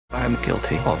I'm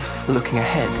guilty of looking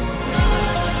ahead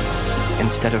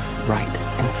instead of right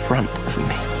in front of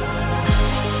me.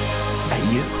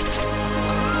 At you.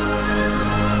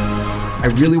 I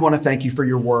really want to thank you for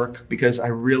your work because I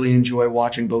really enjoy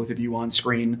watching both of you on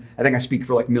screen. I think I speak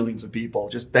for like millions of people.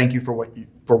 Just thank you for what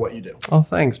you do. Oh,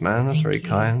 thanks, man. That's very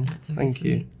kind. That's very Thank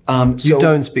sweet. you. You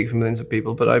don't speak for millions of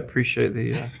people, but I appreciate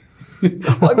the...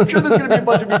 Well, I'm sure there's going to be a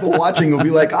bunch of people watching who'll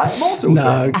be like, I'm also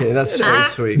No, okay, that's very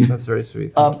sweet. That's very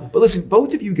sweet. But listen,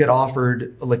 both of you get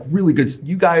offered like really good,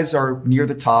 you guys are near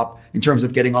the top in terms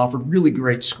of getting offered really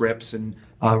great scripts and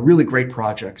really great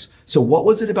projects. So what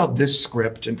was it about this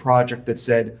script and project that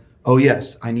said, oh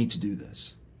yes, I need to do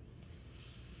this?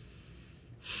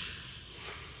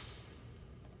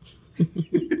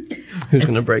 Who's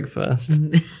going to break first?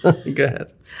 Go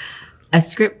ahead. A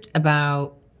script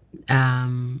about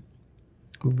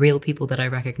real people that I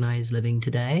recognize living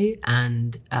today,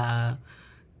 and a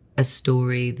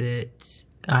story that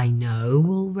I know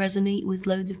will resonate with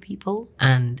loads of people.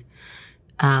 And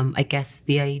I guess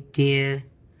the idea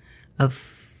of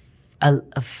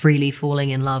freely falling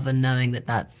in love and knowing that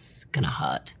that's gonna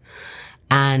hurt.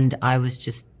 And I was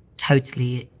just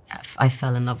I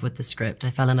fell in love with the script.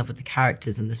 I fell in love with the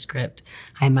characters in the script.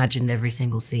 I imagined every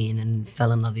single scene and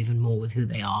fell in love even more with who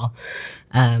they are.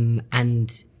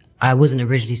 And I wasn't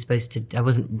originally I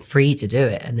wasn't free to do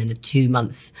it. And then the 2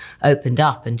 months opened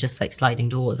up, and just like sliding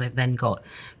doors, I've then got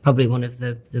probably one of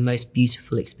the most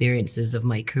beautiful experiences of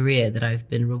my career that I've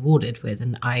been rewarded with.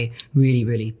 And I really,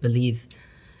 really believe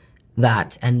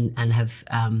that and have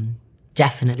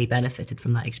definitely benefited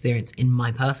from that experience in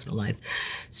my personal life.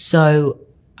 So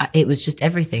it was just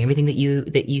everything that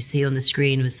you see on the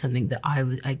screen was something that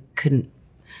I couldn't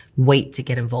wait to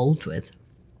get involved with.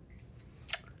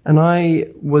 And I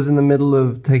was in the middle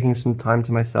of taking some time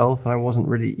to myself, and I wasn't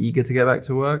really eager to get back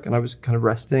to work, and I was kind of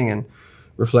resting and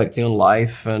reflecting on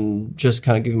life and just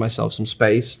kind of giving myself some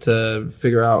space to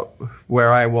figure out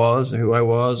where I was and who I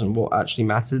was and what actually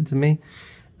mattered to me.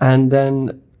 And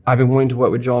then I've been wanting to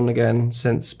work with John again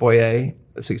since Boyer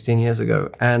 16 years ago,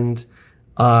 and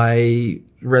I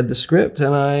read the script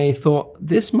and I thought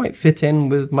this might fit in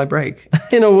with my break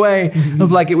in a way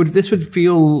of like this would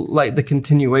feel like the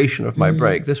continuation of my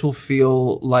break. This will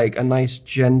feel like a nice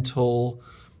gentle,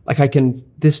 like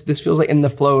this feels like in the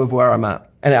flow of where I'm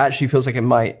at, and it actually feels like it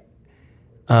might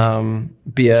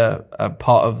be a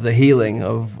part of the healing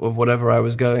of whatever I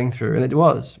was going through. And it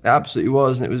absolutely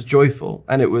was, and it was joyful,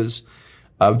 and it was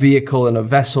a vehicle and a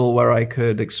vessel where I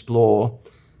could explore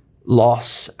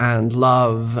loss and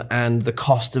love and the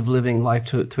cost of living life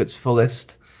to its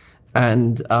fullest,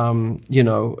 and the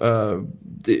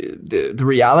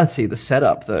reality, the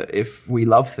setup that if we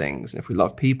love things, if we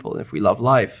love people, if we love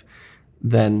life,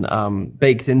 then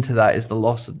baked into that is the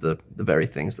loss of the very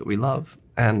things that we love,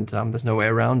 and there's no way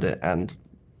around it, and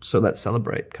so let's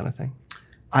celebrate, kind of thing.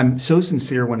 I'm so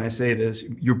sincere when I say this.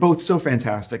 You're both so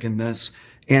fantastic in this.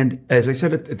 And as I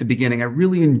said at the beginning, I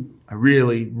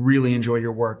really enjoy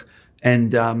your work.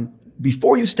 And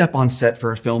before you step on set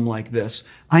for a film like this,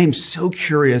 I am so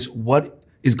curious what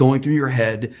is going through your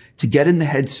head to get in the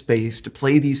headspace to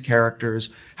play these characters.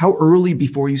 How early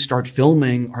before you start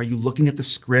filming are you looking at the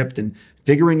script and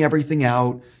figuring everything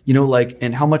out?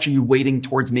 And how much are you waiting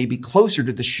towards maybe closer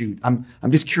to the shoot? I'm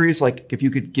just curious, like, if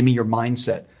you could give me your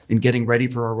mindset in getting ready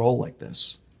for a role like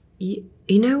this. You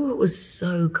know what was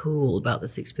so cool about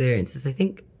this experience is I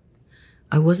think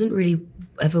I wasn't really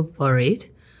ever worried.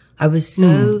 I was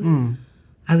so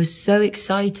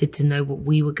excited to know what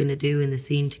we were going to do in the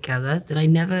scene together that I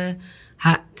never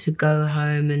had to go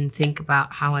home and think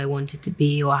about how I wanted to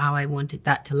be or how I wanted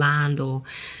that to land or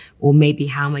maybe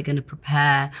how am I going to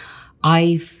prepare.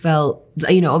 I felt,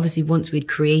 obviously once we'd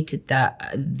created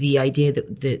that, the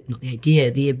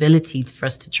ability for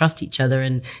us to trust each other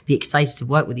and be excited to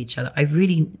work with each other, I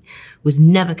really was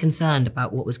never concerned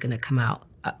about what was going to come out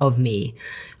of me.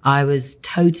 I was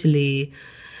totally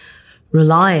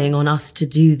relying on us to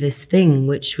do this thing,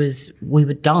 which was we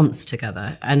would dance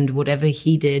together, and whatever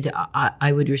he did,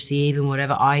 I would receive, and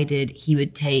whatever I did, he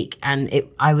would take. And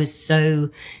I was so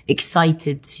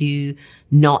excited to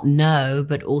not know,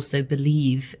 but also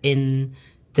believe in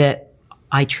that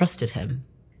I trusted him.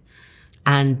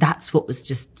 And that's what was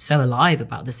just so alive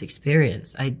about this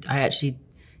experience. I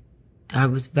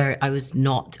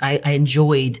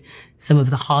enjoyed some of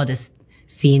the hardest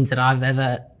scenes that I've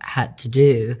ever had to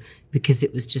do, because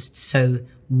it was just so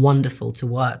wonderful to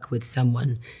work with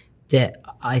someone that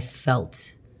I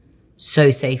felt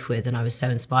so safe with and I was so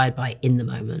inspired by in the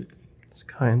moment. It's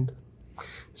kind.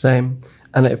 Same.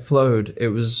 And it flowed. It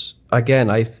was again,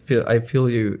 I feel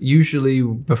you. Usually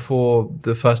before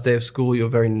the first day of school, you're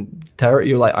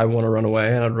you're like, I want to run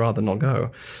away and I'd rather not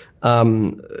go.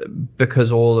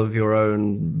 Because all of your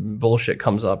own bullshit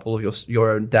comes up, all of your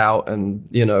own doubt and,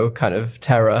 you know, kind of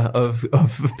terror of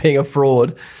being a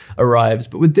fraud arrives.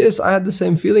 But with this, I had the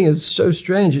same feeling. It's so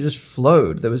strange. It just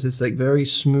flowed. There was this like very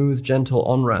smooth, gentle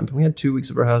on-ramp. And we had 2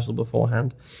 weeks of rehearsal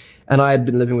beforehand. And I had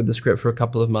been living with the script for a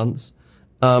couple of months.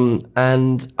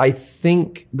 And I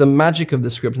think the magic of the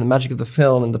script and the magic of the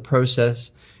film and the process,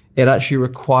 it actually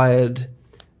required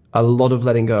a lot of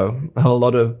letting go, a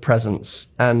lot of presence,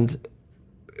 and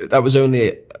that was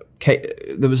only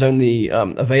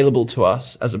available to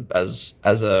us as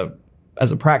a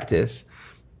practice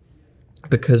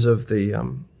because of the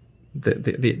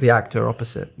actor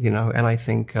opposite, you know. And I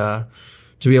think to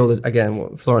be able to, again,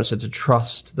 what Florence said, to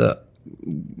trust that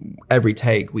every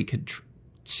take we could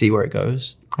see where it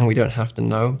goes, and we don't have to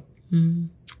know.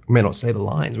 We may not say the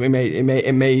lines. We may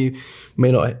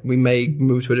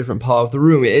move to a different part of the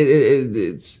room.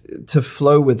 It's to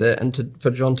flow with it, and for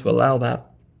John to allow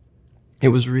that. It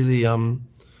was really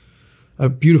a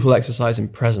beautiful exercise in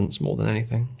presence more than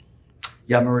anything.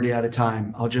 Yeah, I'm already out of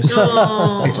time. I'll just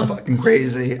it's fucking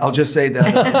crazy. I'll just say that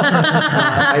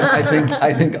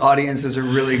I think audiences are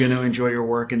really going to enjoy your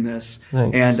work in this.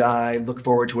 Thanks. And I look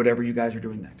forward to whatever you guys are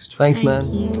doing next. Thanks, Thank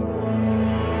man. you.